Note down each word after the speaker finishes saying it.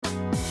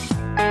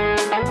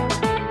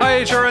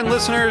HRN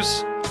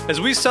listeners.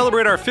 As we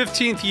celebrate our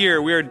 15th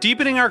year, we are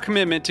deepening our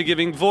commitment to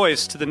giving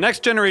voice to the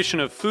next generation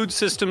of food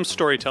systems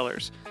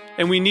storytellers,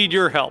 and we need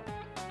your help.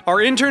 Our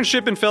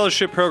internship and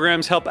fellowship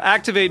programs help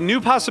activate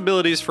new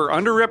possibilities for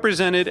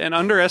underrepresented and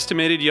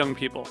underestimated young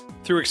people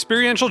through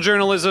experiential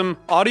journalism,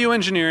 audio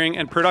engineering,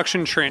 and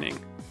production training.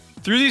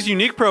 Through these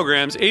unique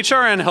programs,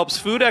 HRN helps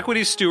food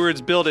equity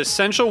stewards build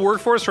essential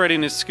workforce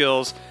readiness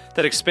skills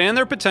that expand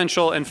their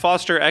potential and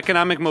foster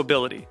economic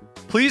mobility.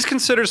 Please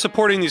consider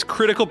supporting these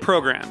critical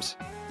programs.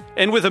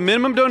 And with a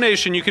minimum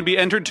donation, you can be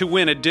entered to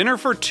win a dinner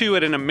for two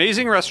at an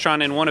amazing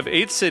restaurant in one of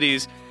 8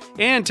 cities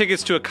and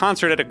tickets to a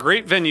concert at a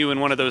great venue in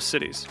one of those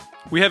cities.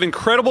 We have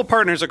incredible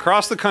partners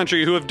across the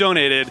country who have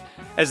donated,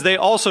 as they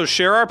also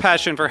share our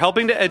passion for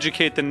helping to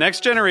educate the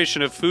next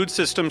generation of food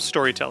systems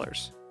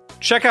storytellers.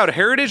 Check out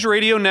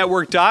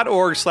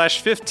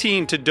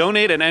heritageradionetwork.org/15 to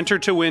donate and enter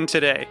to win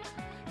today.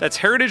 That's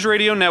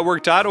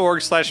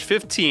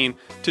heritageradionetwork.org/15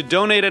 to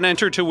donate and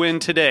enter to win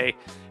today.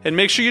 And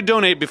make sure you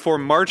donate before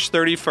March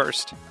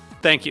 31st.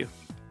 Thank you.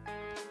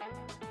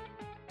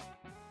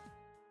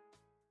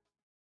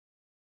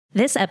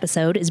 This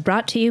episode is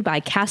brought to you by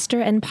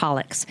Castor &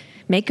 Pollux,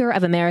 maker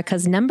of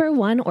America's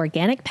 #1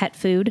 organic pet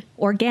food,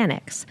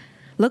 Organics.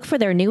 Look for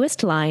their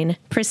newest line,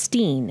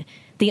 Pristine,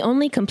 the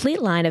only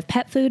complete line of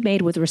pet food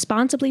made with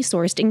responsibly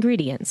sourced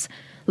ingredients.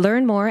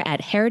 Learn more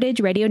at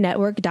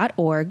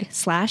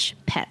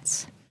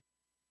heritageradionetwork.org/pets.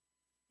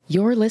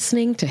 You're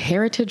listening to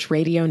Heritage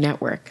Radio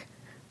Network.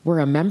 We're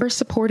a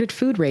member-supported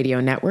food radio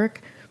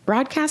network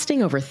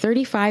broadcasting over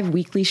 35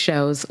 weekly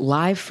shows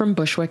live from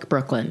Bushwick,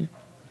 Brooklyn.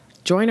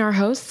 Join our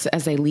hosts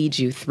as they lead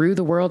you through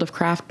the world of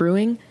craft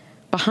brewing,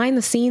 behind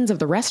the scenes of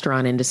the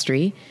restaurant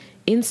industry,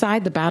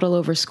 inside the battle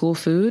over school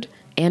food,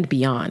 and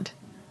beyond.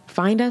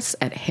 Find us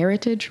at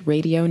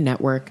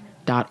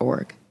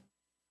heritageradionetwork.org.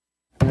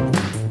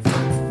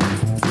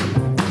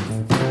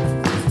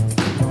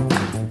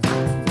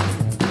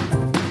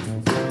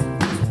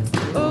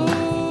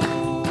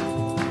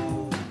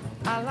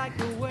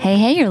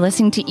 Hey, you're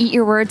listening to Eat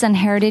Your Words on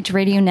Heritage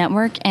Radio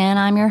Network, and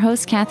I'm your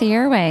host, Kathy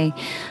Airway.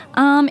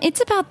 It's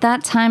about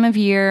that time of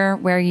year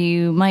where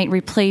you might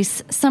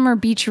replace summer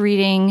beach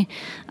reading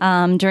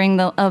during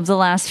the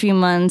last few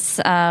months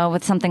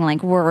with something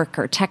like work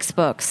or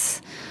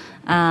textbooks.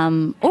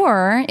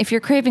 Or if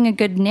you're craving a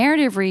good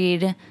narrative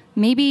read,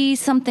 maybe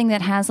something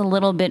that has a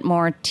little bit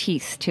more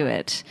teeth to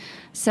it.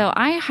 So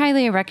I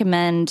highly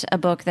recommend a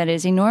book that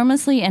is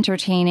enormously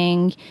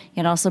entertaining,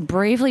 yet also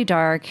bravely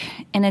dark,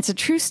 and it's a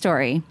true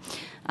story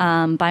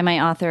by my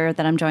author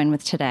that I'm joined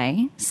with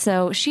today.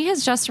 So she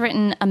has just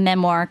written a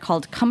memoir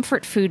called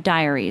Comfort Food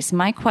Diaries,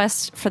 My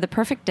Quest for the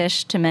Perfect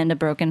Dish to Mend a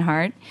Broken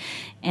Heart.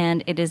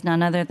 And it is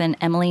none other than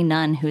Emily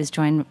Nunn, who is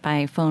joined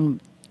by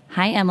phone.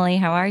 Hi, Emily.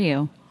 How are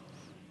you?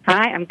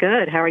 Hi, I'm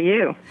good. How are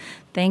you?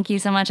 Thank you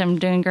so much. I'm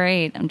doing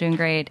great.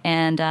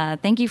 And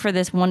thank you for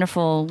this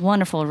wonderful,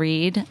 wonderful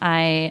read.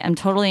 I am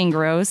totally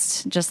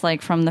engrossed, just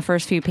like from the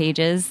first few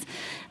pages.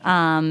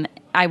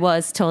 I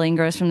was totally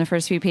engrossed from the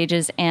first few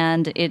pages,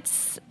 and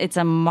it's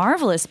a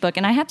marvelous book.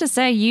 And I have to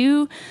say,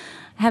 you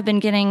have been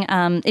getting,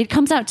 it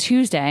comes out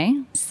Tuesday,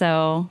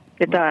 so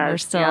it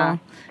does.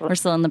 We're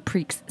still in the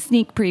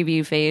sneak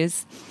preview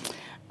phase.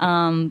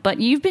 But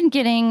you've been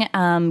getting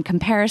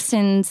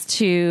comparisons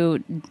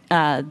to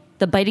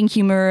the biting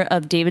humor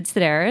of David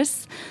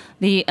Sedaris,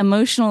 the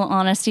emotional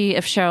honesty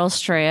of Cheryl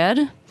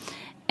Strayed,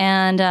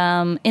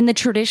 and in the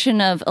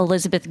tradition of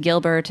Elizabeth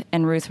Gilbert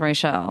and Ruth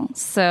Rochelle.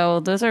 So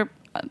those are,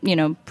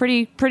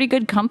 pretty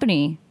good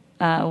company.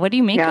 What do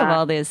you make of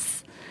all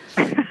this?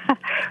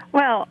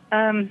 Well,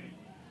 oh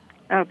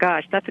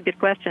gosh, that's a good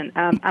question.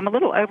 I'm a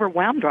little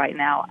overwhelmed right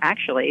now,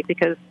 actually,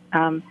 because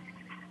I'm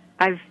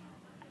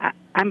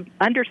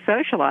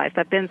under-socialized.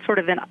 I've been sort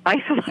of in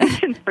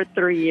isolation for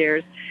 3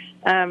 years.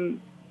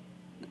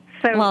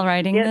 So while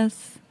writing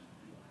this?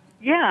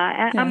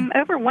 Yeah, I'm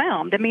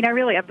overwhelmed. I mean,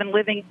 I've been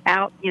living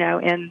out,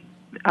 in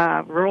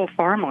rural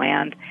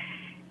farmland,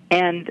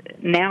 and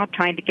now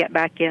trying to get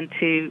back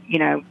into,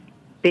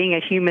 being a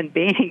human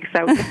being.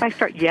 So if I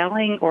start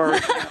yelling or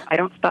I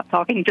don't stop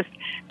talking, just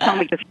tell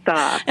me to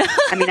stop.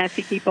 I mean, I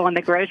see people in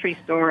the grocery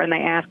store and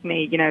they ask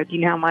me, do you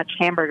know how much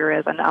hamburger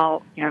is? And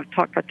I'll,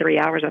 talk for 3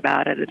 hours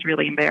about it. It's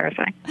really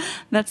embarrassing.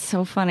 That's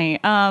so funny.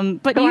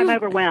 I'm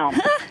overwhelmed.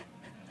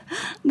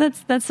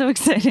 That's so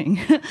exciting.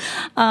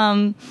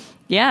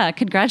 Yeah,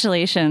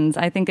 congratulations.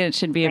 I think it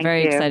should be a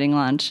very exciting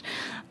launch.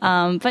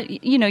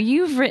 But,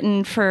 you've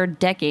written for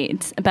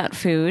decades about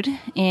food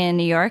in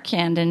New York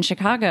and in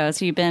Chicago.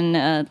 So you've been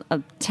a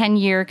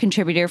 10-year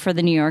contributor for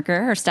The New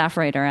Yorker, or staff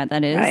writer,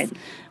 that is, right,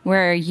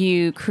 where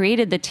you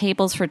created the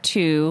Tables for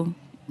Two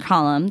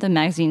column, the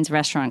magazine's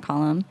restaurant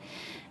column.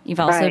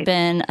 You've also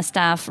been a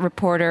staff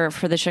reporter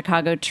for the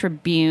Chicago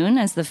Tribune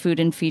as the food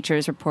and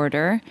features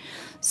reporter.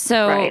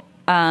 So,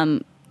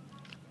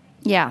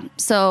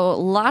 so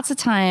lots of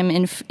time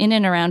in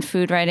and around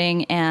food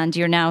writing, and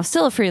you're now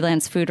still a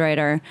freelance food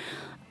writer.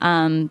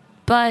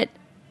 But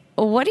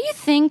what do you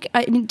think?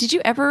 Did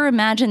you ever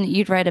imagine that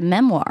you'd write a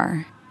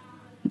memoir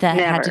that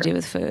had to do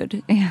with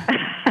food?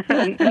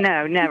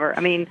 No, never.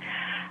 I mean,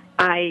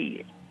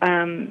 I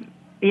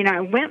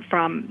went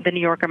from the New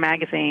Yorker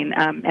magazine,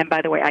 and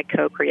by the way, I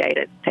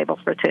co-created Tables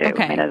for Two.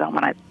 Okay. I mean, I don't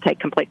want to take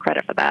complete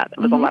credit for that. It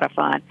was a lot of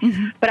fun.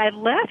 But I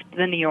left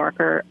the New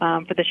Yorker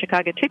for the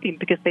Chicago Tribune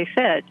because they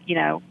said,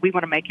 we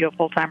want to make you a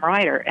full-time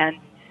writer. And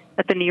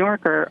at the New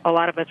Yorker, a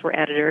lot of us were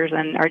editors,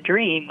 and our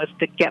dream was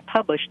to get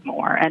published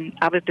more. And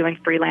I was doing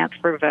freelance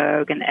for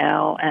Vogue and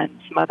Elle and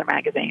some other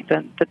magazines.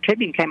 And the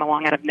Tribune came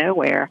along out of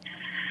nowhere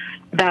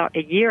about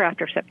a year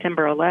after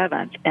September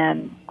 11th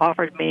and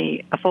offered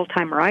me a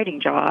full-time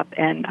writing job.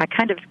 And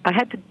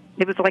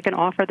it was like an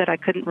offer that I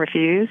couldn't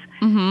refuse.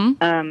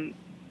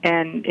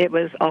 And it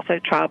was also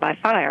trial by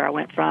fire. I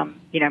went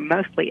from,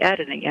 mostly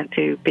editing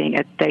into being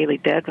a daily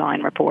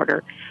deadline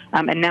reporter.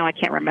 And now I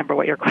can't remember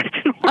what your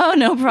question was. Oh,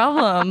 no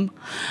problem.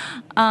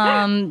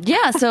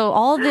 So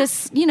all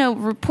this,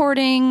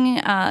 reporting,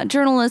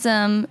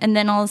 journalism, and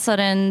then all of a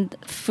sudden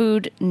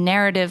food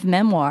narrative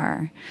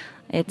memoir.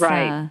 It's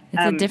right.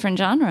 It's a different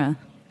genre.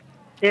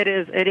 It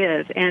is.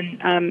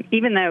 And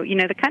even though,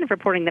 the kind of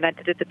reporting that I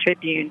did at the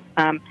Tribune,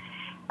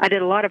 I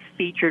did a lot of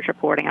features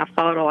reporting. I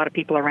followed a lot of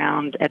people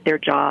around at their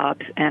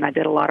jobs, and I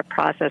did a lot of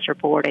process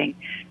reporting.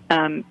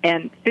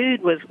 And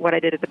food was what I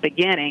did at the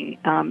beginning.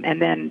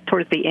 And then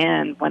towards the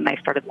end, when they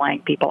started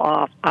laying people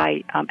off,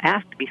 I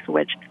asked to be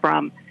switched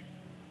from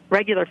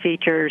regular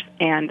features,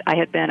 and I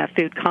had been a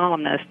food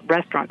columnist,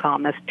 restaurant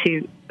columnist,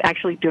 to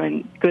actually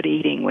doing good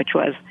eating, which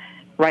was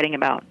writing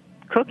about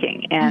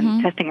cooking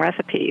and testing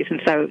recipes.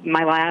 And so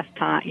my last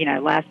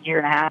year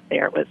and a half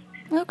there was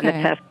in the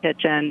test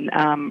kitchen,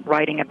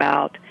 writing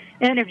about,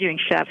 interviewing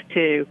chefs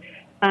too.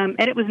 And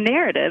it was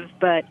narrative,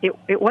 but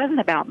it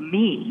wasn't about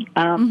me.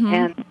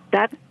 And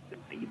that,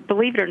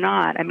 believe it or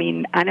not, I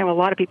mean, I know a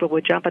lot of people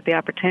would jump at the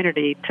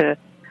opportunity to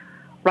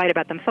write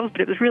about themselves,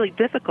 but it was really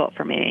difficult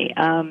for me.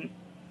 The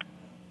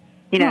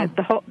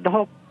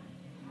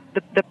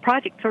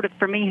project sort of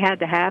for me had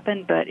to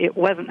happen, but it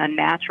wasn't a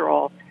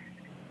natural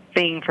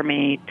thing for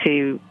me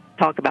to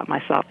talk about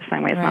myself the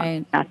same way it's not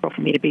natural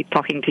for me to be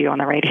talking to you on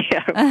the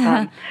radio.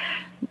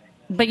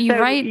 But you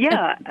write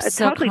a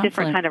totally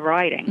different kind of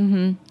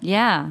writing.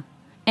 Yeah.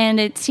 And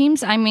it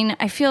seems,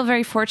 I feel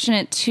very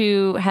fortunate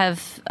to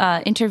have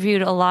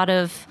interviewed a lot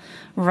of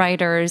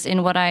writers,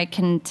 and what I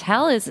can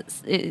tell is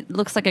it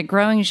looks like a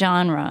growing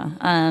genre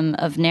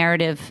of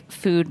narrative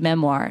food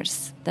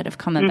memoirs that have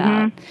come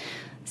about.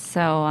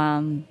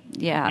 So,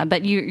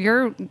 but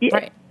you're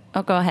right.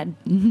 Oh, go ahead.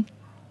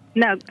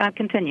 No,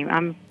 continue.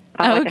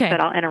 I said,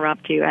 I'll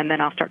interrupt you, and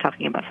then I'll start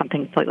talking about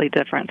something completely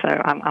different. So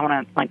I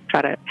want to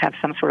try to have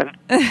some sort of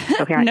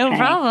coherent No chain.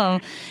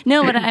 problem.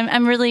 No, but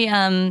I'm really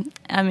I'm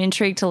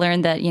intrigued to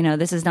learn that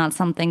this is not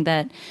something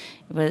that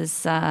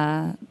was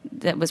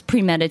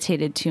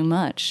premeditated too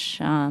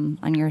much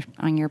on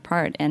your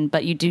part,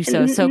 but you do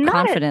so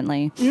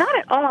confidently. Not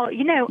at all.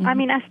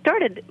 I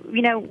started.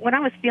 When I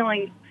was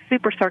feeling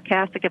super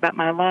sarcastic about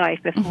my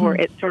life before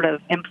it sort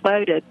of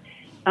imploded.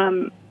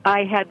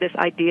 I had this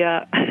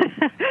idea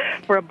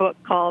for a book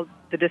called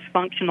The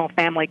Dysfunctional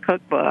Family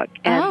Cookbook.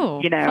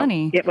 And,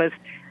 funny. It was,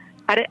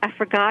 I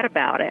forgot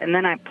about it. And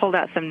then I pulled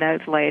out some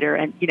notes later,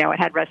 and, it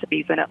had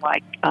recipes in it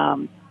like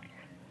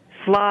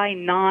sly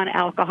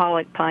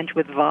non-alcoholic punch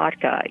with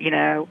vodka,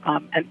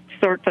 and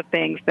sorts of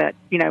things that,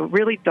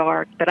 really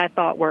dark that I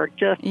thought were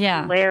just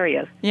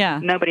hilarious. Yeah.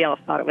 Nobody else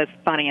thought it was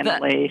funny in the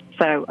least.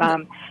 So,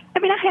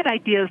 I had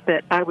ideas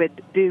that I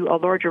would do a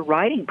larger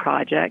writing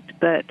project,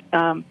 but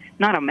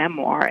not a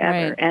memoir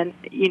ever. Right. And,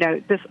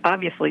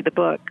 obviously the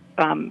book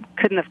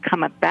couldn't have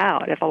come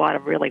about if a lot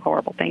of really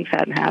horrible things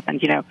hadn't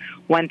happened.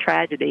 One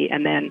tragedy,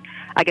 and then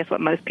I guess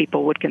what most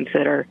people would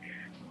consider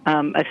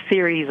a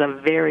series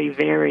of very,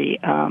 very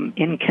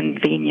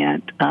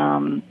inconvenient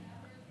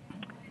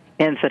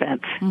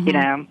incidents,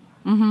 and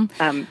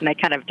they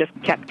kind of just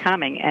kept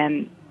coming,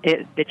 and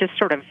it just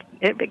sort of,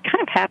 it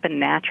kind of happened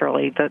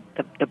naturally,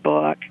 the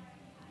book.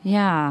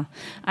 Yeah.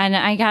 And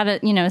I gotta,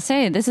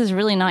 say, this is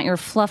really not your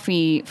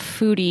fluffy,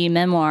 foodie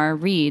memoir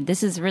read.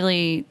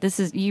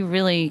 You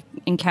really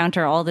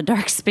encounter all the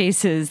dark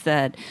spaces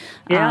that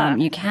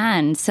you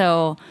can.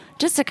 So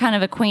just to kind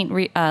of acquaint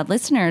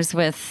listeners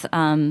with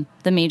the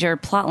major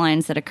plot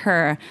lines that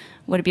occur,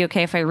 would it be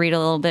okay if I read a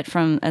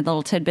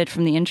little tidbit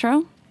from the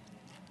intro?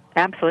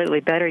 Absolutely.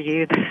 Better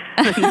you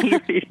than me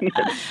reading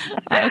it.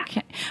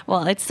 Okay.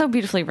 Well, it's so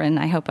beautifully written.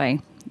 I hope I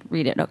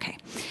read it okay.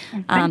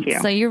 Thank you.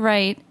 So you're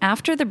right.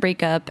 After the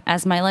breakup,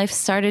 as my life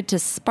started to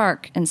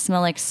spark and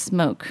smell like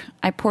smoke,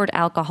 I poured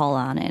alcohol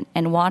on it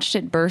and watched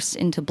it burst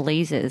into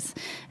blazes,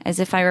 as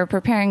if I were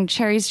preparing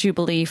Cherry's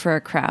Jubilee for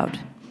a crowd.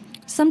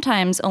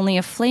 Sometimes only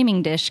a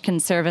flaming dish can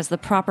serve as the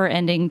proper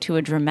ending to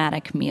a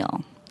dramatic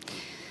meal.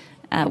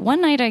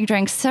 One night I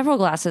drank several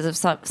glasses of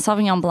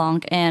Sauvignon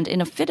Blanc and, in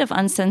a fit of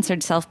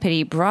uncensored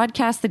self-pity,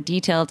 broadcast the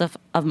details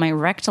of my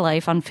wrecked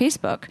life on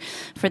Facebook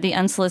for the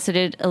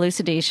unsolicited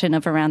elucidation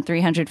of around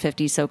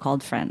 350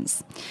 so-called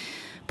friends.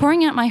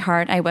 Pouring out my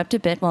heart, I wept a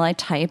bit while I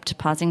typed,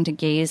 pausing to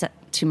gaze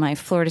to my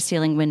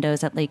floor-to-ceiling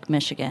windows at Lake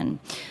Michigan.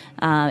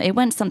 It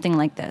went something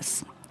like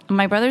this.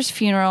 My brother's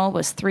funeral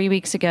was 3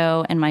 weeks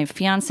ago, and my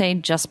fiance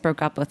just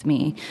broke up with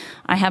me.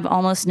 I have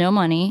almost no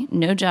money,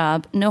 no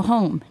job, no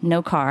home,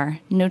 no car,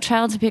 no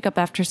child to pick up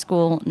after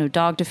school, no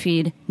dog to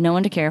feed, no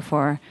one to care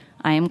for.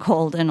 I am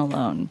cold and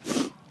alone.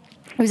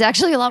 It was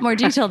actually a lot more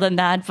detailed than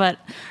that, but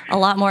a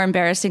lot more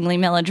embarrassingly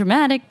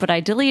melodramatic, but I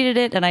deleted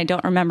it, and I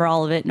don't remember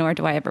all of it, nor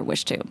do I ever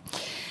wish to.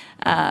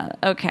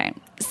 Okay.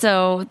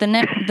 So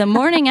the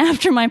morning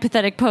after my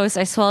pathetic post,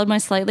 I swallowed my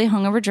slightly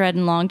hungover dread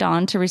and logged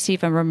on to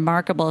receive a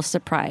remarkable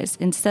surprise.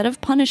 Instead of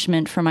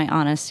punishment for my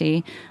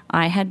honesty,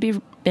 I had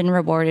been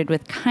rewarded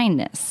with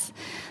kindness.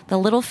 The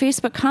little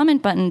Facebook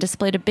comment button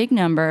displayed a big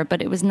number,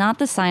 but it was not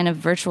the sign of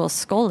virtual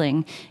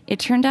scolding. It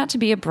turned out to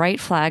be a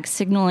bright flag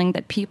signaling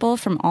that people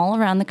from all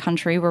around the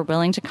country were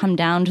willing to come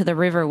down to the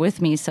river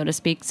with me, so to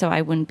speak, so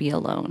I wouldn't be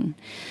alone.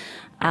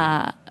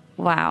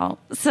 Wow.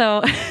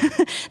 So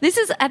this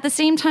is at the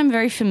same time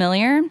very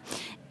familiar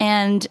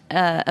and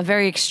a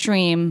very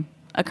extreme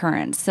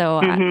occurrence.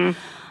 So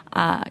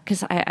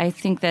because I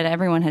think that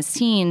everyone has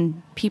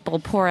seen people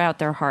pour out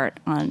their heart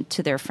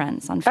to their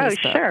friends on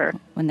Facebook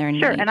when they're in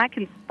need. And I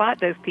can spot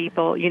those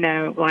people,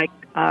 like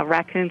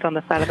raccoons on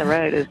the side of the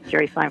road, as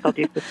Jerry Seinfeld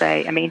used to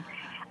say. I mean,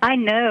 I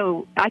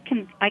know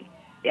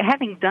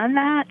having done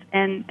that,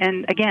 and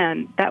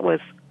again, that was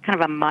kind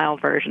of a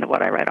mild version of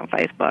what I read on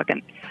Facebook,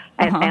 and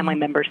I had family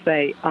members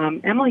say,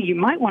 Emily, you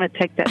might want to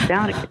take that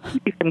down. It could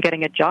keep you from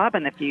getting a job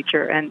in the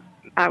future. And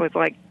I was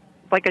like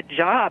a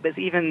job is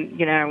even,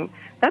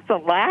 that's the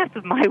last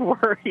of my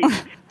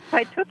worries.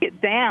 I took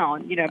it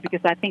down, because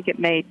I think it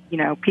made,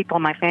 people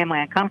in my family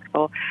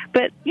uncomfortable.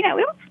 But, it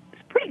was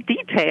pretty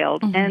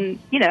detailed. And,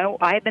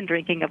 I had been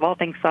drinking, of all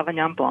things,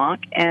 Sauvignon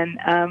Blanc.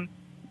 And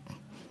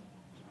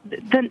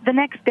the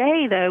next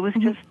day, though, was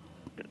just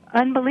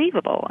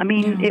unbelievable. I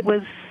mean, it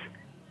was...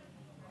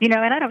 and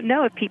I don't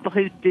know if people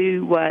who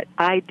do what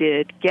I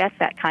did get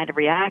that kind of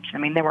reaction. I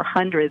mean, there were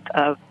hundreds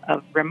of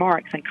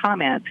remarks and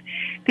comments,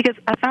 because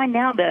I find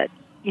now that,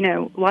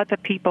 lots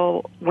of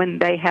people, when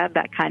they have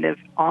that kind of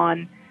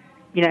in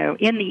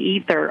the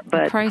ether,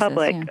 but crisis,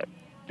 public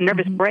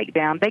nervous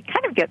breakdown, they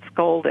kind of get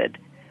scolded.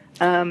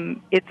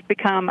 It's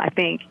become, I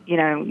think,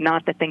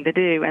 not the thing to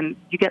do, and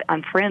you get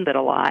unfriended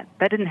a lot.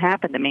 That didn't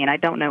happen to me, and I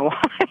don't know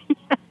why.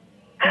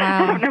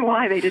 Wow. I don't know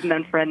why they didn't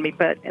unfriend me,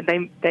 but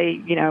they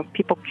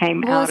people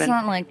came out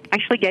and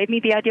actually gave me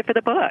the idea for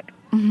the book.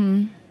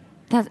 Mm-hmm.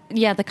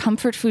 The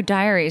Comfort Food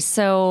Diaries.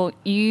 So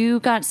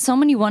you got so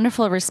many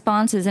wonderful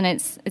responses, and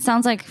it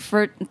sounds like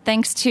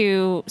thanks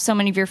to so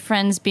many of your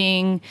friends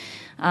being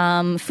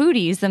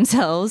foodies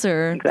themselves,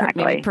 or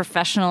maybe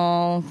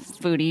professional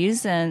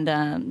foodies,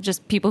 and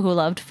just people who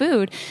loved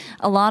food.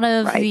 A lot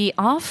of the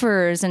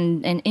offers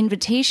and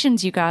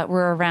invitations you got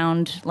were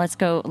around, let's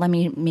go, let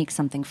me make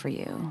something for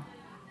you.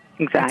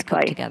 Exactly. Let's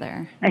cook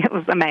together. It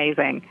was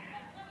amazing.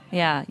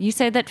 Yeah. You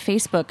say that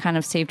Facebook kind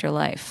of saved your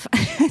life.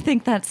 I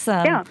think that's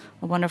a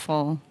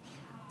wonderful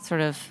sort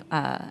of,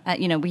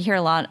 we hear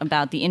a lot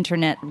about the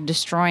internet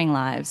destroying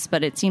lives,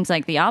 but it seems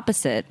like the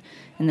opposite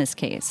in this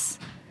case.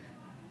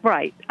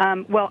 Right.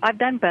 Well, I've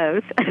done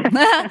both.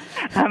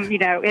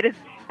 It is,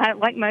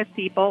 like most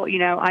people,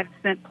 I've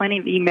sent plenty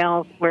of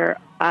emails where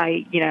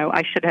I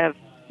should have,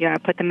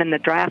 put them in the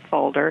draft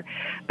folder.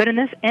 But in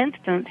this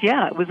instance,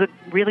 it was a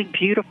really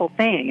beautiful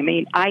thing. I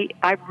mean, I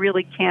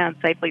really can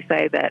safely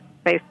say that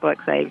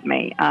Facebook saved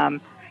me.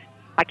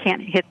 I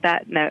can't hit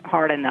that note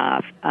hard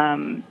enough.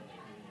 And,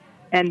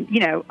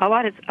 a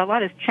lot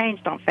has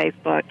changed on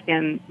Facebook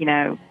in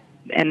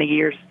the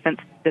years since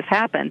this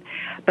happened.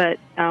 But,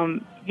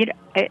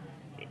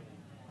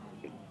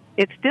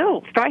 it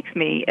still strikes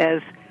me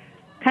as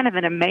kind of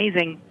an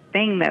amazing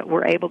thing that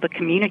we're able to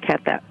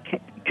communicate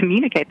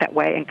that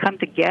way and come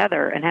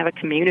together and have a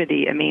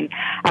community. I mean,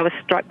 I was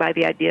struck by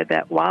the idea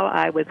that while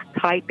I was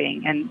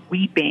typing and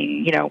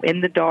weeping,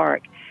 in the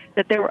dark,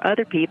 that there were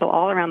other people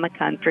all around the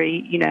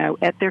country,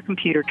 at their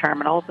computer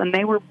terminals, and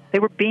they were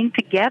being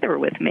together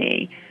with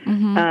me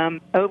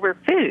over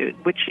food,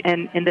 which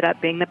ended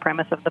up being the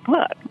premise of the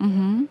book.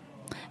 Mm-hmm.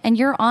 And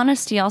your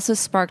honesty also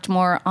sparked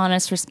more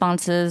honest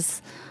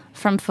responses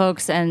from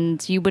folks,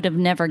 and you would have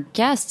never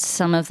guessed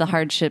some of the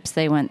hardships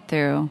they went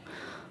through.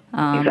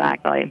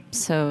 Exactly.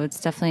 So it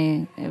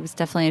was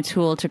definitely a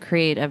tool to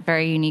create a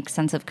very unique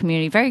sense of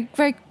community, very,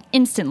 very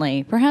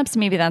instantly. Perhaps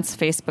maybe that's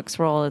Facebook's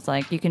role, is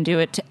like you can do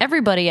it to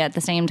everybody at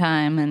the same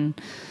time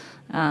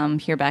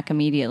and hear back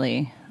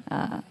immediately.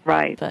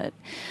 Right. But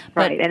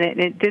and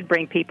it did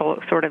bring people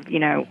sort of,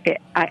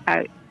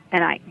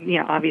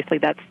 obviously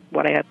that's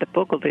what I hope the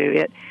book will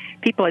do.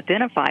 People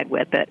identified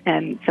with it,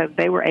 and so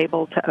they were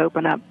able to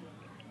open up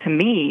to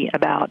me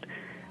about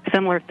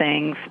similar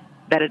things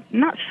that are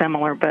not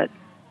similar, but,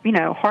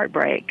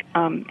 heartbreak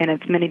in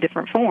its many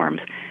different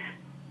forms.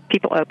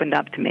 People opened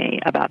up to me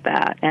about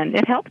that, and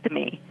it helped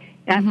me.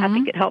 And I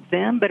think it helped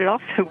them, but it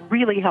also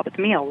really helped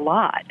me a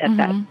lot at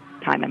that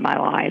time in my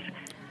life.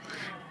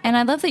 And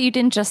I love that you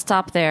didn't just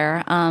stop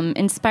there.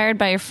 Inspired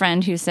by a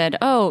friend who said,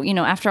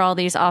 after all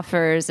these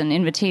offers and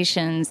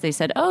invitations, they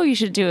said, you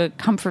should do a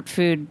comfort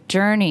food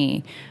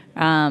journey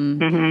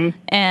And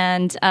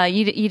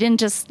you didn't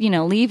just,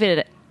 leave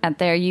it at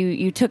there.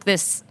 You took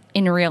this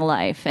in real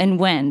life and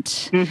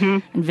went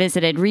and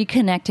visited,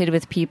 reconnected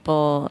with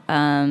people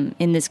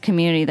in this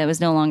community that was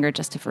no longer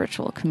just a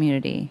virtual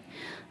community.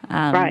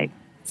 Right.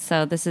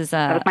 So this is...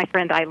 that was my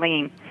friend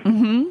Eileen.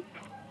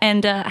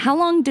 And how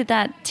long did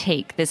that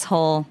take, this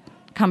whole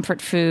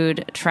comfort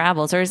food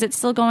travels, or is it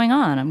still going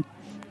on? I'm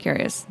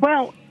curious.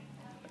 Well,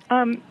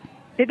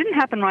 it didn't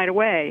happen right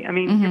away. I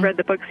mean, you read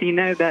the book, so you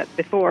know that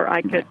before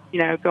I could,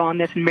 go on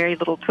this merry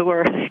little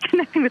tour,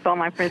 connecting with all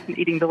my friends and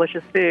eating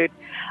delicious food,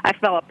 I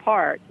fell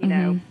apart,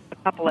 a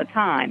couple of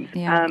times.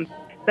 Yeah.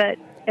 But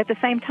at the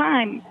same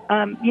time,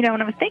 and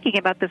I was thinking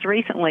about this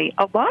recently,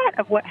 a lot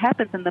of what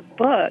happens in the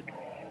book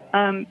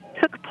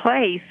took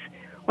place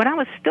when I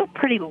was still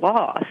pretty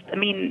lost. I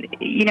mean,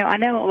 I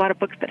know a lot of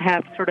books that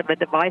have sort of a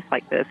device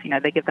like this.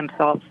 They give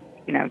themselves,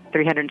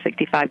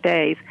 365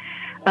 days.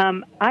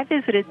 I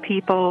visited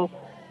people.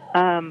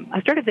 I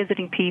started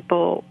visiting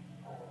people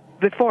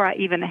before I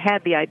even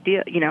had the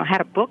idea,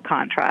 had a book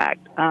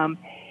contract.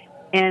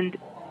 And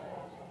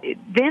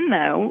then,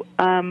 though,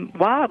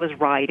 while I was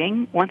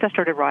writing, once I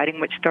started writing,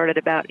 which started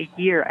about a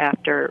year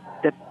after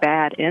the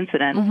bad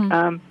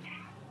incident,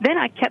 then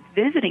I kept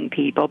visiting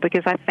people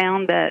because I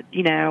found that,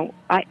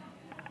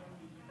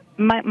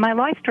 my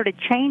life started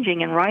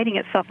changing and writing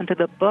itself into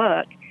the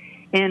book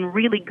in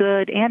really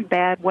good and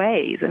bad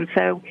ways. And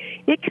so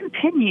it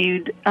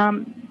continued.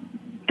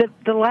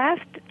 The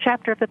last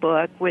chapter of the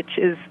book, which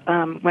is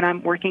when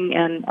I'm working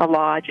in a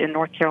lodge in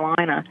North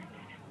Carolina,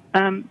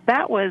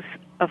 that was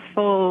a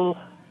full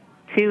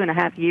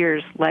 2.5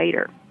 years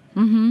later.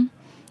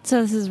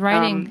 So this is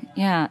writing,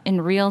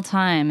 in real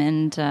time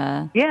and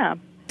totally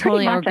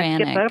pretty much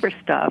organic. I skip over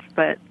stuff,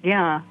 but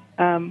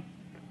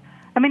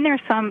I mean, there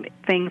are some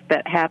things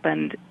that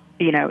happened,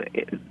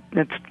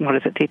 it's,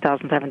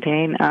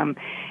 2017,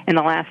 in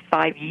the last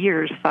 5.5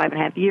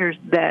 years,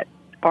 that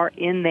are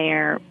in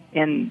there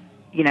in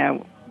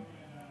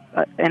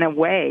a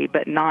way,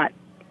 but not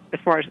as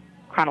far as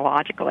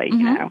chronologically,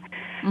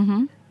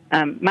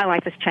 my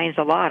life has changed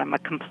a lot. I'm a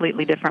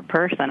completely different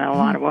person in a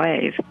lot of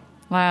ways.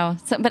 Wow.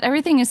 So, but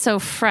everything is so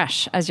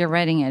fresh as you're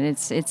writing it.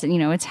 It's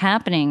it's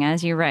happening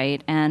as you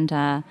write. And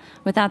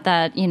without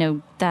that,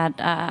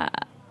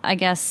 I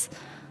guess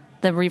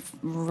the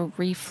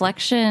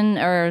reflection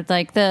or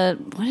like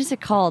what is it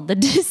called? The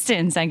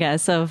distance, I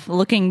guess, of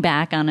looking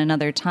back on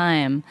another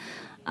time.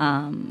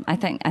 I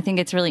think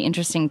it's really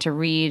interesting to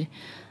read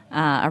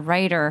a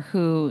writer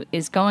who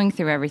is going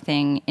through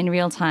everything in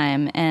real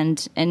time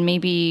and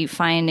maybe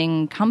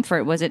finding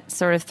comfort. Was it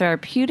sort of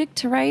therapeutic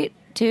to write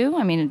too?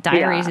 I mean,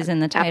 Diaries is in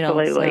the title.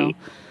 Absolutely.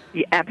 So.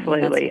 Yeah,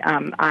 absolutely.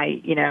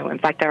 In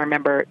fact, I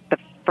remember the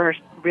first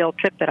real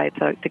trip that I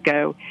took to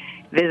go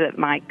visit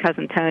my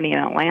cousin Tony in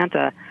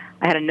Atlanta.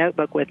 I had a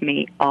notebook with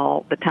me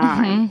all the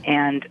time.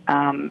 And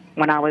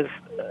when I was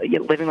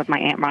living with my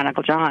Aunt Ron and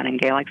Uncle John in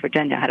Gay Lakes,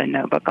 Virginia, I had a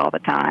notebook all the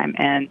time.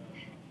 And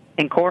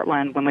in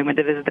Cortland, when we went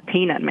to visit the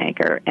peanut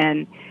maker.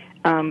 And,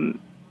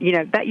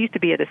 that used to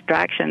be a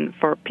distraction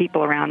for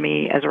people around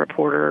me as a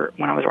reporter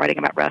when I was writing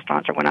about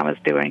restaurants or when I was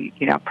doing,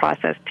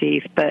 process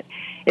piece. But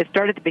it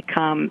started to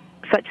become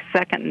such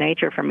second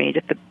nature for me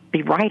just to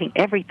be writing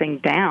everything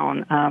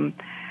down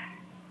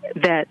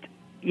that,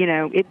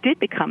 it did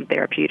become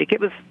therapeutic. It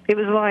was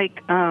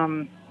like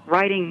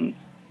writing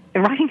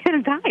in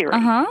a diary,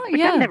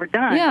 which I've never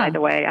done, by the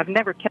way. I've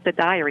never kept a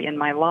diary in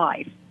my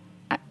life.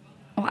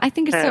 Well, I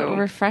think it's so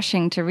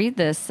refreshing to read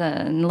this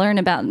and learn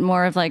about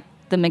more of like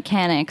the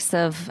mechanics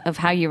of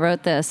how you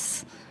wrote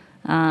this.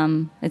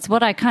 It's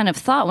what I kind of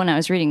thought when I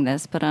was reading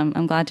this, but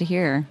I'm glad to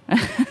hear.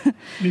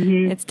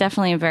 It's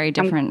definitely a very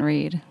different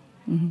read.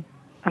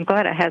 I'm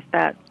glad it has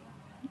that.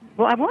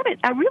 Well, I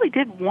really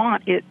did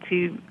want it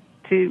to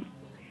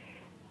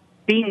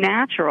be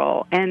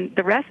natural, and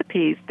the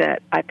recipes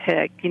that I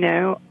picked,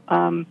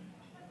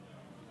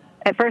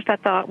 at first I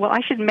thought, well, I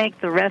should make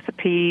the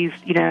recipes,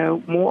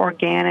 more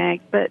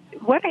organic, but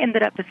what I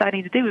ended up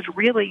deciding to do is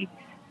really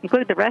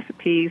include the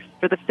recipes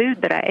for the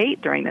food that I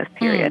ate during this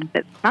period.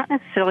 It's not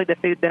necessarily the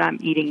food that I'm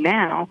eating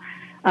now.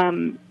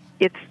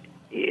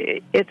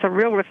 It's a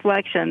real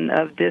reflection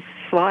of this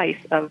slice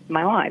of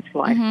my life.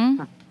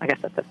 I guess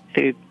that's a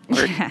food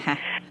word.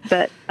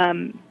 But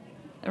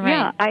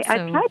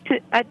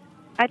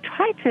I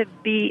tried to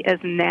be as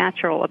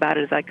natural about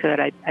it as I could.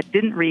 I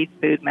didn't read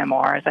food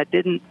memoirs.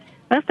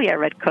 Mostly I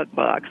read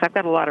cookbooks. I've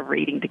got a lot of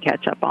reading to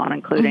catch up on,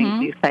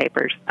 including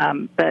newspapers.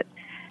 But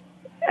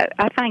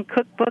I find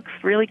cookbooks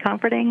really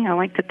comforting. I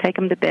like to take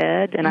them to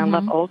bed, and I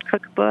love old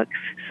cookbooks.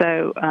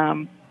 So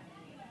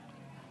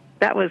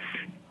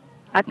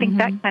I think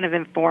that kind of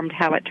informed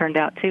how it turned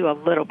out, too, a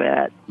little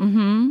bit.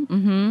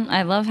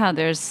 I love how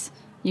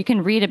you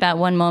can read about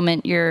one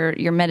moment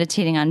you're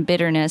meditating on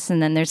bitterness,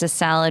 and then there's a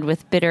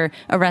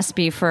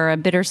recipe for a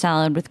bitter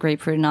salad with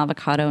grapefruit and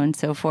avocado and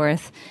so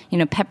forth,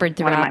 peppered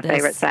throughout One of my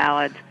favorite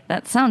salads.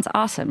 That sounds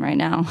awesome right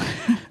now.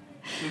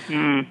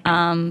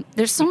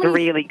 There's so many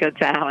really good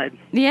salad.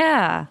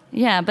 Yeah,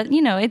 but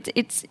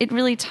it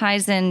really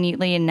ties in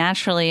neatly and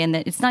naturally, and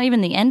it's not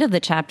even the end of the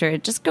chapter.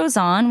 It just goes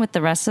on with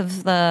the rest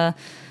of the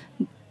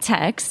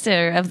text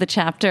or of the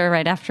chapter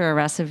right after a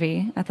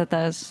recipe. I thought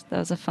that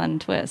was a fun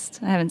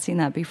twist. I haven't seen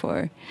that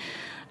before.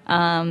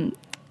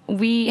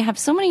 We have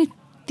so many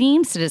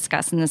themes to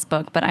discuss in this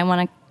book, but I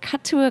want to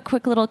cut to a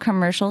quick little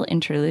commercial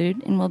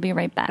interlude, and we'll be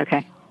right back.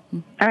 Okay.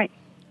 All right.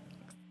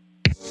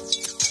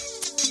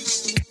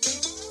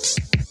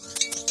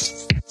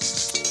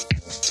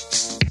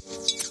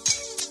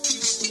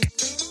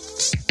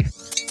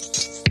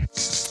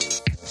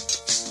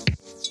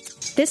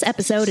 This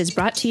episode is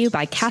brought to you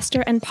by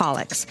Castor and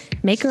Pollux,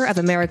 maker of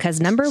America's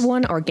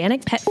 #1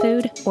 organic pet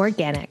food,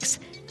 Organics.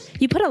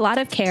 You put a lot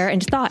of care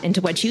and thought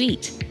into what you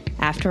eat.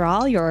 After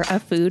all, you're a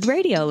food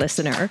radio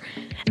listener.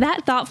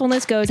 That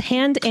thoughtfulness goes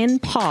hand in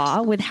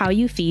paw with how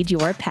you feed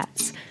your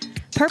pets.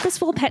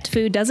 Purposeful pet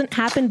food doesn't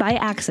happen by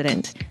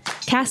accident.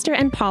 Castor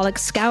and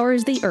Pollux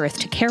scours the earth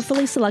to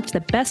carefully select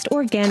the best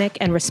organic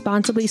and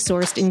responsibly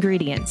sourced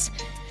ingredients.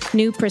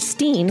 New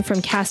Pristine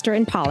from Castor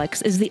and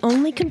Pollux is the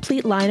only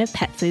complete line of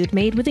pet food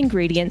made with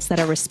ingredients that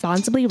are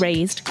responsibly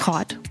raised,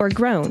 caught, or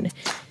grown.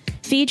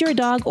 Feed your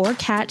dog or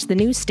cat the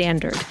new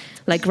standard,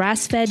 like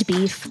grass-fed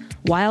beef,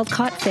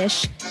 wild-caught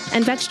fish,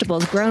 and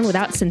vegetables grown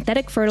without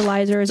synthetic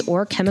fertilizers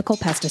or chemical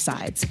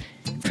pesticides.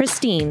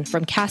 Pristine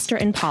from Castor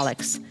and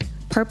Pollux.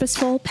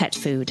 Purposeful pet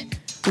food.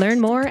 Learn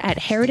more at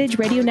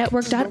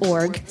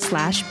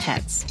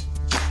heritageradionetwork.org/pets.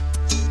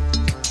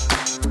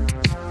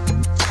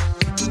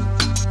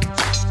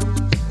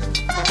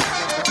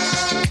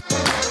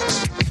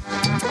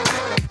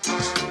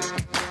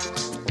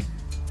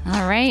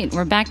 All right,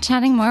 we're back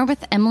chatting more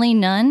with Emily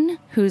Nunn,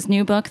 whose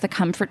new book, The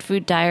Comfort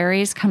Food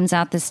Diaries, comes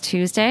out this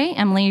Tuesday.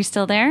 Emily, you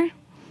still there?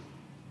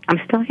 I'm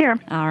still here.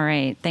 All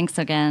right, thanks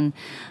again.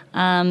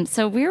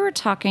 So we were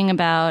talking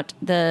about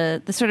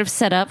the sort of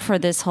setup for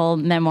this whole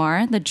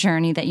memoir, the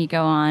journey that you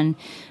go on,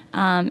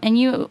 and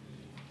you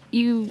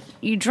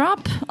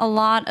drop a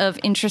lot of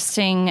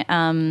interesting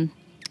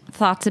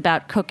thoughts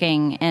about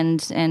cooking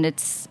and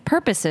its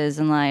purposes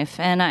in life,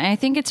 and I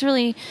think it's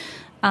really.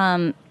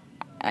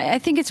 I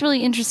think it's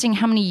really interesting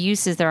how many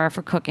uses there are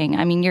for cooking.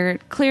 I mean, you're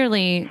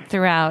clearly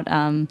throughout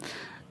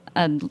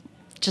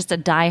just a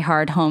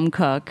diehard home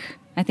cook.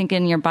 I think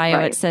in your bio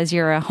It says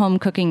you're a home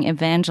cooking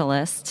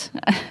evangelist.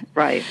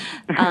 Right.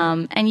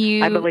 And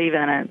you, I believe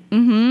in it.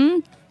 Mm-hmm.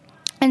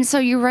 And so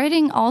you're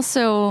writing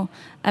also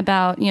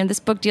about, this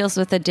book deals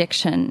with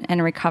addiction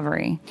and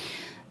recovery.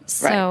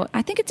 So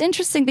I think it's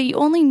interesting that you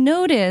only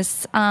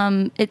notice,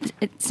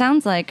 it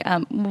sounds like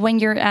when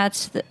you're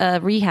at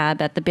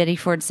rehab at the Betty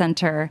Ford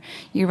Center,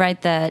 you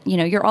write that,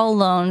 you're all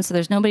alone, so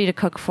there's nobody to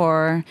cook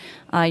for.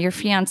 Your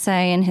fiance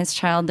and his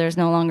child, there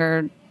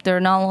are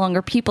no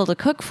longer people to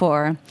cook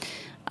for.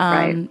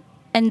 And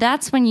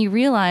that's when you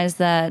realize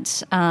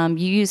that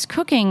you use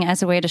cooking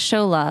as a way to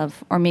show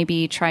love or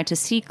maybe try to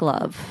seek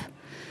love.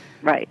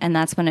 Right. And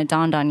that's when it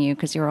dawned on you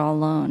because you're all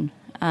alone.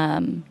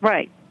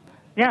 Right.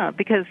 Yeah,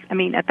 because,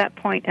 at that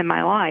point in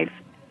my life,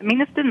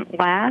 this didn't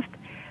last,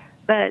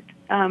 but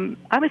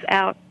I was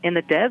out in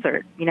the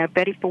desert.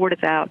 Betty Ford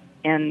is out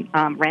in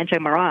Rancho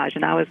Mirage,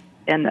 and I was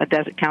in a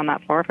desert town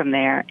not far from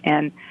there.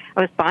 And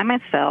I was by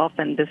myself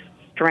in this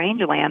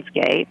strange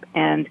landscape,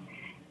 and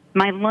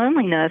my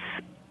loneliness,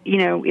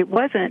 it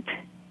wasn't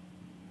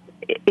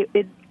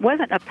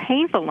a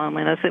painful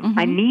loneliness.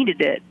 I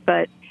needed it,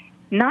 but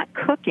not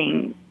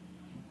cooking,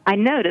 I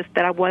noticed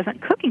that I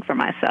wasn't cooking for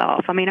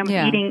myself. I was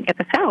eating at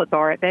the salad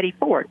bar at Betty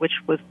Ford, which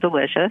was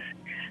delicious.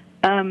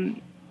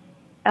 And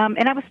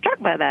I was struck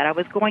by that. I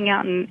was going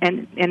out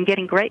and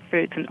getting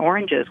grapefruits and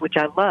oranges, which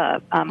I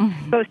love. So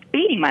I was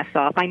feeding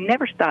myself. I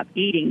never stopped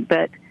eating,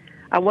 but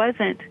I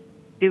wasn't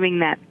doing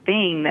that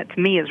thing that to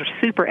me is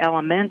super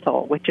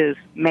elemental, which is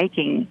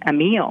making a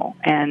meal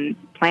and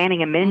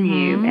planning a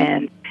menu.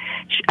 And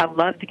I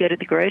love to go to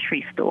the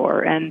grocery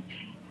store. And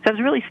so I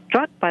was really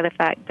struck by the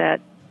fact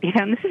that,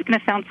 and this is going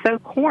to sound so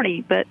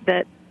corny, but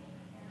that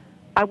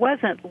I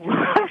wasn't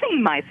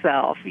loving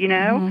myself,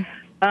 I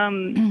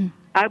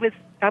was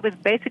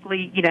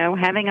basically,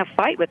 having a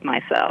fight with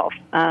myself.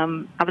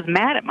 I was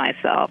mad at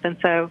myself. And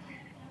so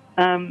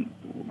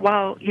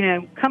while,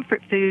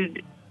 comfort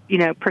food,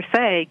 per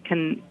se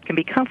can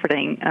be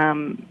comforting,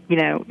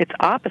 its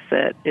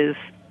opposite is,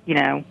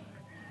 it's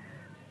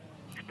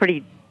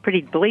pretty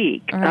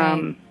bleak.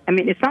 Right.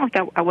 It's not like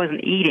I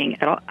wasn't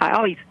eating at all. I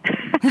always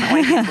eat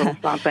a little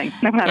something.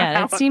 No matter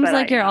how it seems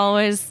like you're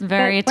always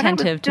very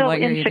attentive to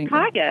what you're eating. In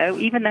Chicago,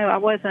 even though I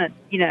wasn't,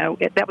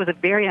 that was a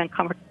very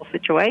uncomfortable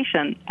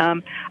situation,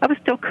 I was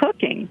still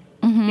cooking.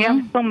 I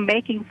was still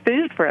making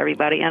food for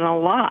everybody and a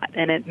lot,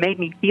 and it made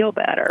me feel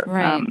better.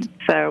 Right.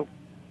 So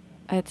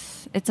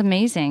it's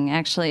amazing,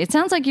 actually. It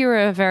sounds like you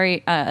were a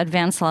very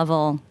advanced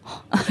level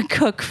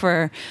cook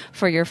for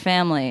your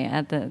family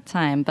at the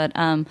time. But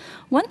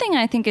one thing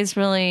I think is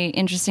really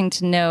interesting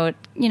to note,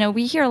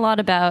 we hear a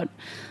lot about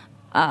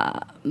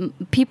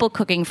people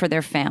cooking for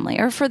their family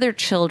or for their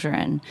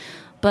children.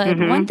 But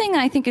one thing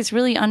I think is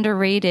really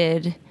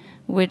underrated,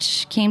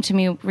 which came to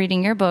me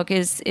reading your book,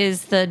 is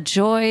the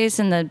joys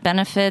and the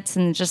benefits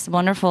and just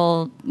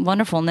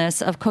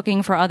wonderfulness of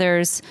cooking for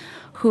others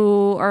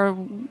who are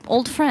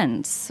old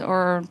friends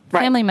or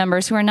family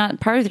members who are not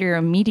part of your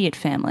immediate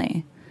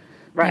family.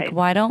 Right. Like,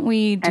 why don't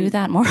we do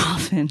that more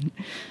often?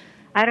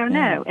 I don't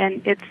know.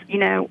 And it's,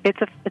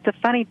 it's a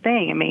funny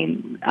thing. I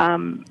mean,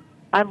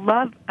 I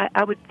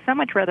would so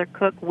much rather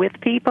cook with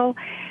people.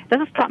 This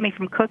has taught me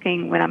from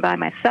cooking when I'm by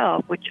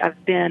myself, which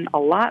I've been a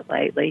lot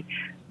lately.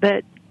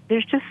 But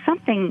there's just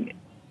something,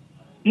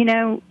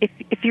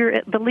 if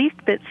you're the least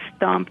bit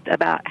stumped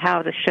about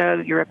how to show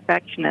your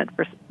affection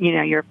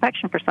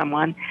for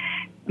someone,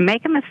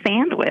 make them a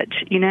sandwich,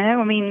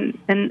 I mean,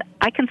 and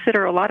I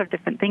consider a lot of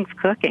different things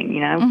cooking,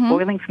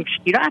 boiling some,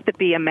 you don't have to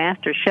be a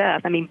master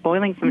chef. I mean,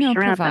 boiling some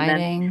shrimp and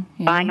then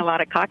buying a lot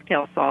of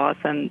cocktail sauce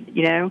and,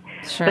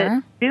 Sure.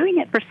 But doing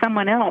it for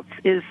someone else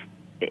is,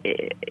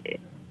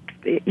 it's,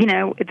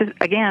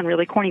 again,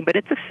 really corny, but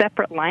it's a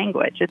separate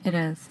language. It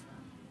is.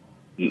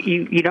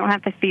 You don't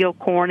have to feel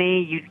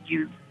corny.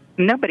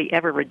 Nobody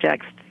ever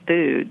rejects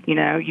food.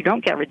 You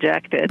don't get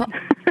rejected. But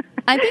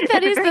I think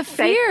that is the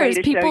fear. Is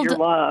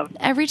people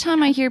every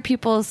time I hear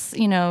people's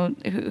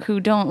who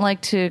don't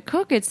like to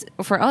cook, it's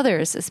for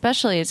others,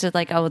 especially. It's just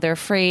like, oh, they're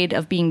afraid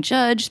of being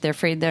judged. They're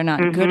afraid they're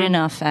not good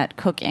enough at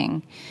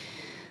cooking.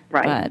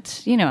 Right.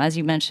 But as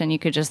you mentioned, you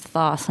could just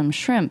thaw some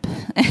shrimp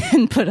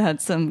and put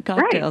out some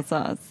cocktail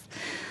sauce.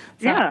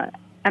 So, yeah.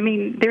 I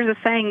mean, there's a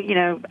saying,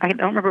 I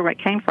don't remember where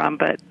it came from,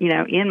 but,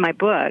 in my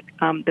book,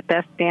 the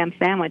best damn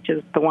sandwich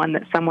is the one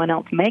that someone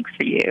else makes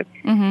for you.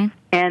 Mm-hmm.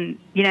 And,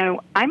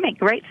 I make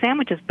great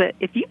sandwiches, but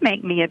if you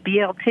make me a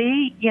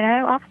BLT,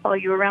 I'll follow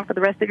you around for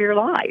the rest of your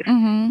life.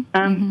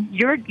 Mm-hmm.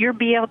 Your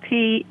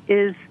BLT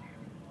is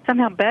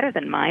somehow better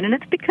than mine, and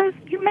it's because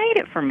you made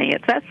it for me.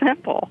 It's that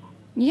simple.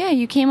 Yeah,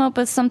 you came up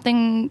with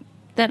something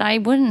that I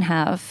wouldn't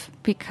have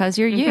because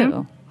you're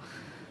you.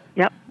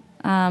 Yep.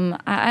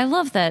 I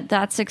love that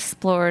that's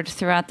explored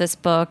throughout this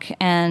book,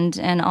 and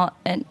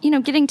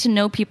getting to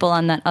know people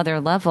on that other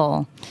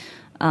level,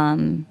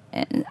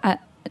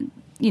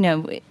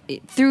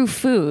 through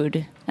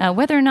food,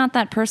 whether or not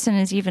that person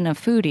is even a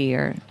foodie,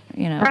 or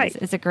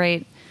is a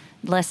great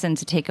lesson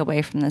to take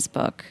away from this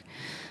book.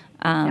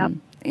 The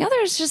other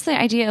is just the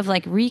idea of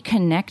like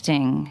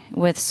reconnecting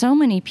with so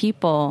many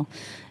people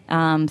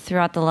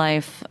throughout the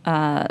life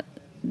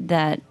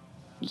that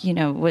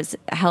was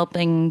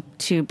helping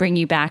to bring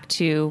you back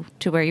to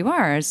where you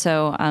are.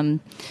 So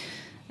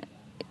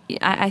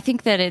I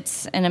think that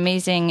it's an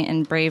amazing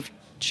and brave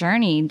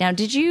journey. Now,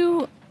 did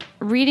you,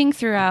 reading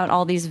throughout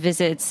all these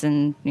visits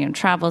and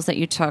travels that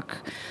you took,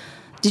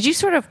 did you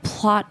sort of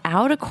plot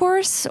out a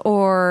course,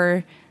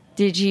 or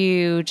did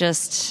you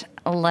just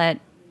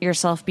let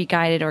yourself be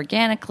guided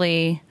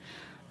organically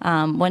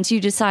once you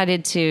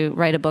decided to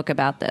write a book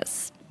about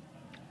this?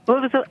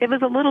 Well, it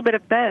was a little bit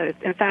of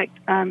both. In fact,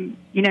 I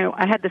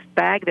had this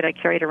bag that I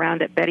carried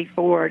around at Betty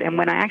Ford, and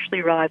when I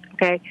actually realized,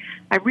 okay,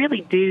 I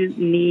really do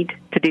need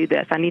to do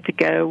this. I need to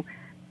go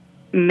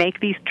make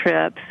these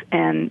trips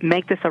and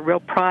make this a real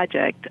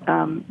project.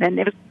 And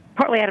it was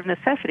partly out of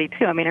necessity,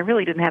 too. I mean, I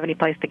really didn't have any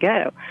place to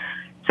go.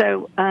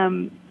 So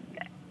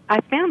I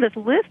found this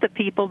list of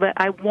people that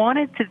I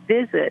wanted to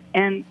visit,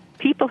 and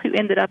people who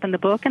ended up in the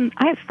book, and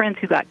I have friends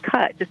who got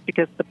cut just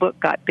because the book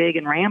got big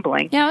and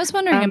rambling. Yeah, I was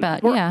wondering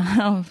about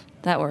how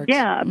that works.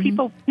 Yeah,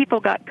 people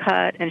got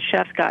cut and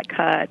chefs got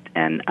cut,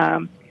 and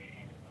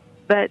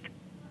but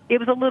it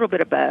was a little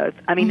bit of both.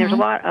 I mean, there's a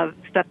lot of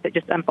stuff that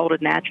just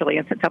unfolded naturally,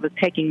 and since I was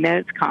taking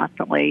notes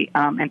constantly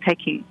and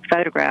taking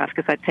photographs,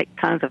 because I take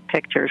tons of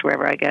pictures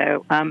wherever I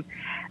go,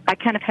 I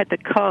kind of had to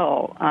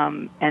cull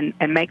and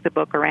make the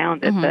book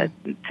around it. But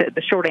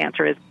the short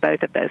answer is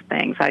both of those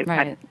things.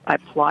 I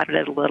plotted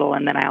it a little,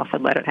 and then I also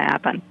let it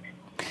happen.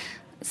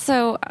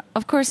 So,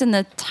 of course, in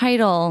the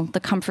title, The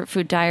Comfort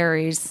Food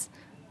Diaries,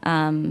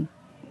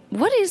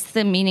 what is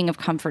the meaning of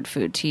comfort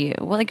food to you?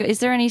 Well, is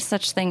there any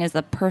such thing as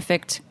the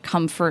perfect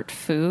comfort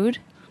food?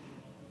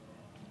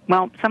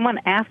 Well, someone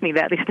asked me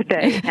that the other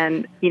day,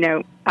 and,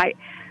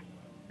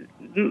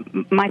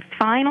 my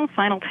final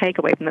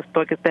takeaway from this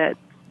book is that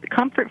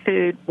comfort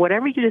food,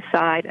 whatever you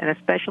decide, and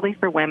especially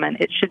for women,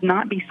 it should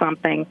not be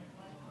something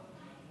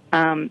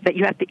that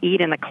you have to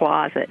eat in the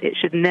closet. It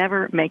should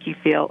never make you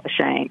feel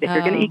ashamed. If you're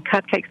going to eat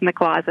cupcakes in the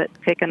closet,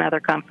 pick another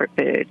comfort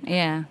food.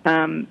 Yeah.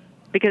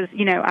 Because,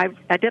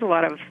 I did a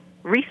lot of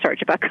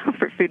research about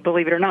comfort food,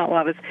 believe it or not, while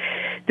I was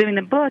doing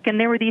the book, and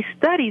there were these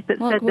studies that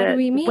said that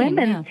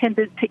women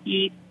tended to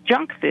eat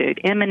junk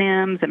food,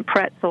 M&Ms and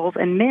pretzels,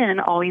 and men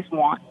always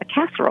want a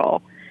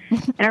casserole.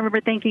 And I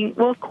remember thinking,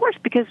 well, of course,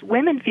 because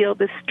women feel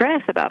this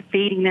stress about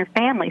feeding their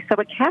family. So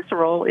a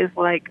casserole is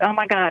like, oh,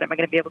 my God, am I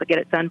going to be able to get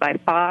it done by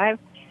 5?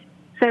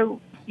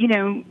 So,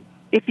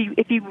 if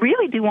you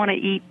really do want to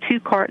eat 2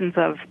 cartons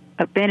of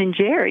Ben &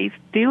 Jerry's,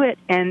 do it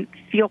and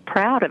feel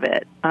proud of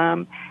it.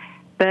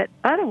 But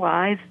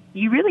otherwise,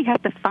 you really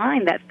have to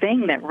find that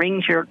thing that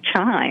rings your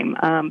chime.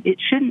 It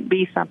shouldn't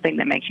be something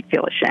that makes you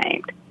feel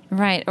ashamed.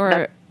 Right.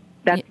 Or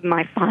that's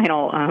my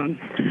final.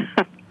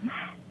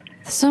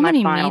 So my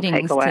many final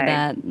meanings takeaway. to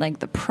that, like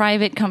the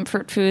private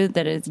comfort food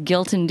that is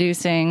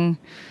guilt-inducing.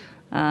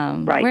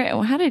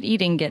 Right. How did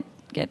eating get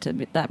to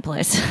that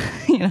place?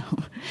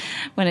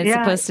 When it's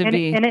supposed to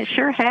be. And it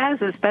sure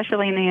has,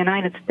 especially in the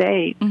United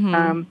States.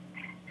 Mm-hmm.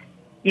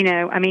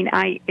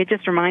 It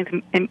just reminds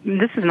me, and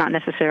this is not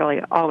necessarily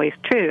always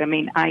true. I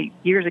mean,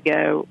 years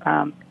ago,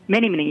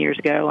 many, many years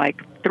ago,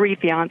 like 3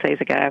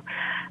 fiancés ago,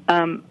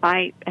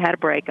 I had a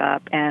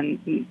breakup,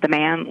 and the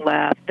man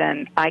left,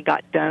 and I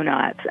got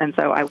donuts, and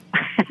so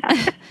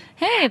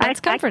Hey,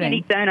 that's comforting. I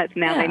can't eat donuts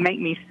now; Yeah. they make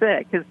me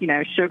sick because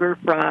sugar,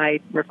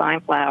 fried,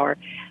 refined flour.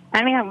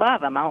 I mean, I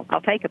love them.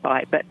 I'll take a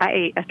bite, but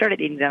I started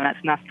eating donuts,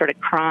 and I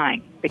started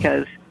crying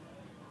because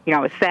I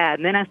was sad,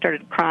 and then I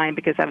started crying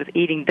because I was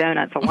eating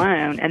donuts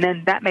alone, and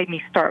then that made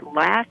me start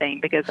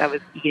laughing because I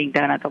was eating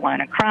donuts alone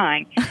and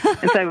crying.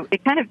 And so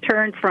it kind of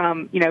turned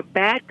from,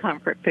 bad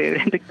comfort food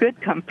into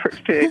good comfort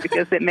food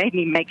because it made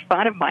me make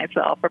fun of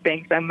myself for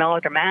being so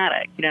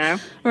melodramatic,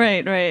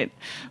 Right.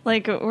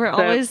 Like, we're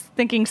always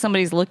thinking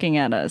somebody's looking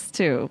at us,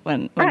 too,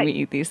 when we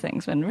eat these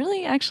things, when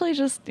really actually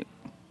just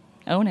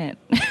own it.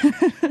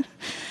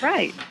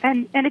 Right.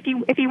 And if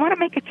you want to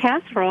make a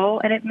casserole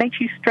and it makes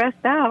you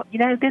stressed out,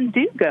 then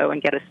do go and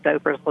get a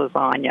Stouffer's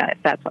lasagna if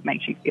that's what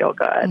makes you feel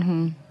good.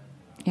 Mm-hmm.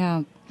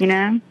 Yeah.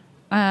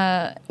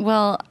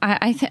 Well,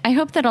 I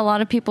hope that a lot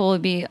of people will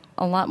be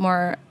a lot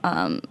more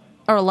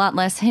or a lot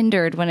less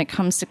hindered when it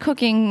comes to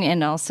cooking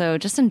and also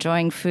just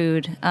enjoying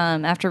food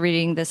after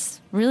reading this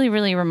really,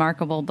 really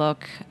remarkable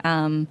book.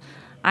 Thank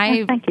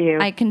you.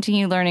 I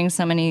continue learning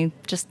so many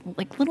just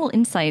like little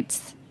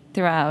insights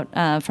throughout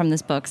from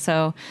this book.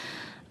 So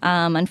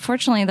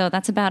unfortunately, though,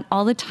 that's about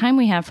all the time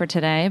we have for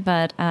today.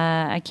 But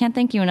I can't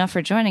thank you enough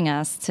for joining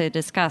us to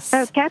discuss.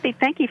 Oh, Kathy,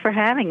 thank you for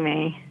having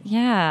me.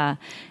 Yeah.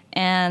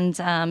 And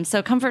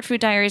so Comfort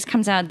Food Diaries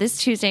comes out this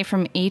Tuesday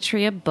from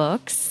Atria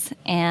Books.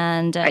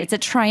 And it's a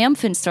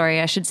triumphant story,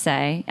 I should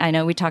say. I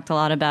know we talked a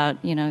lot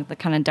about, the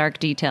kind of dark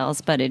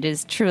details, but it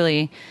is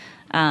truly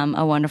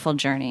a wonderful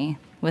journey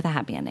with a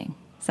happy ending.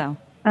 So...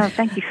 Oh,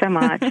 thank you so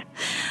much.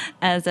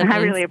 I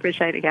really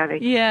appreciate it, Gabby.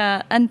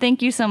 Yeah, and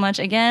thank you so much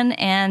again.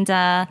 And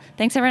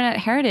thanks, everyone at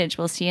Heritage.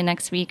 We'll see you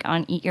next week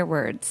on Eat Your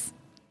Words.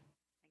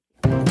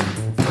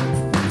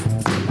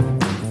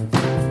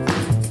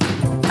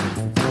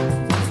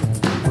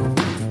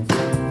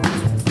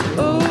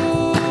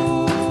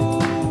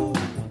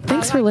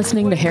 Thanks for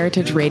listening to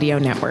Heritage Radio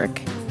Network,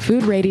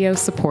 food radio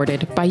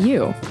supported by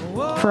you.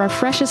 For our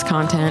freshest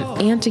content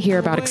and to hear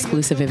about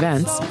exclusive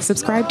events,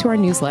 subscribe to our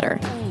newsletter.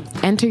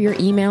 Enter your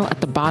email at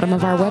the bottom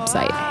of our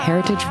website,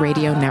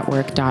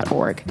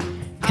 heritageradionetwork.org.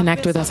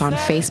 Connect with us on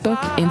Facebook,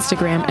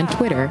 Instagram, and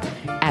Twitter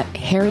at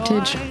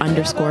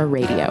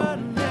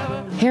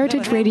heritage_radio.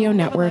 Heritage Radio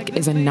Network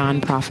is a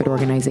nonprofit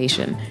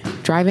organization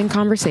driving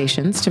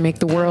conversations to make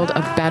the world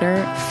a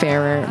better,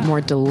 fairer,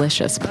 more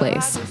delicious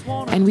place.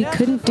 And we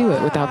couldn't do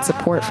it without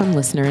support from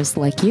listeners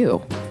like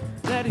you.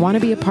 Want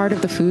to be a part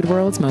of the food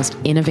world's most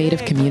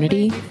innovative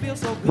community?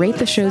 Rate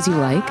the shows you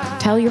like,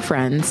 tell your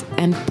friends,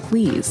 and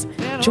please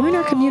join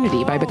our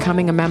community by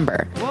becoming a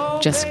member.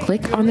 Just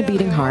click on the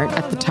beating heart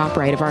at the top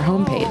right of our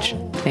homepage.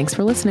 Thanks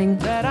for listening.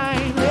 That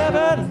I ain't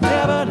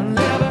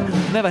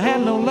never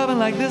had no loving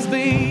like this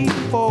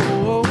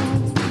before.